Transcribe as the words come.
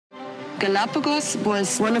Galapagos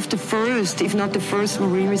was one of the first, if not the first,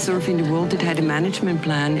 marine reserve in the world that had a management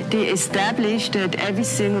plan. They established that every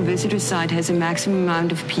single visitor site has a maximum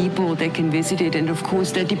amount of people that can visit it, and of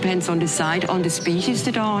course that depends on the site, on the species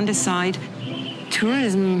that are on the site.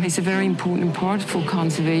 Tourism is a very important part for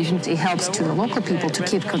conservation. It helps to the local people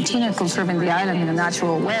to continue conserving the island in a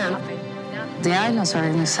natural way. The islands are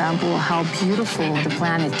an example of how beautiful the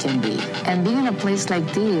planet can be. And being in a place like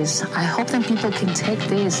this, I hope that people can take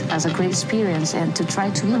this as a great experience and to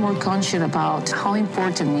try to be more conscious about how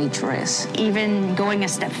important nature is. Even going a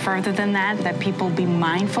step further than that, that people be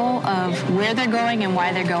mindful of where they're going and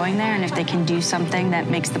why they're going there, and if they can do something that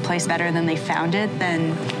makes the place better than they found it,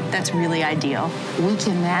 then that's really ideal. We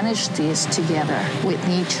can manage this together with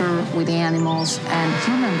nature, with the animals, and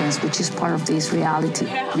human beings, which is part of this reality.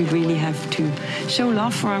 We really have to show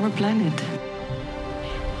love for our planet.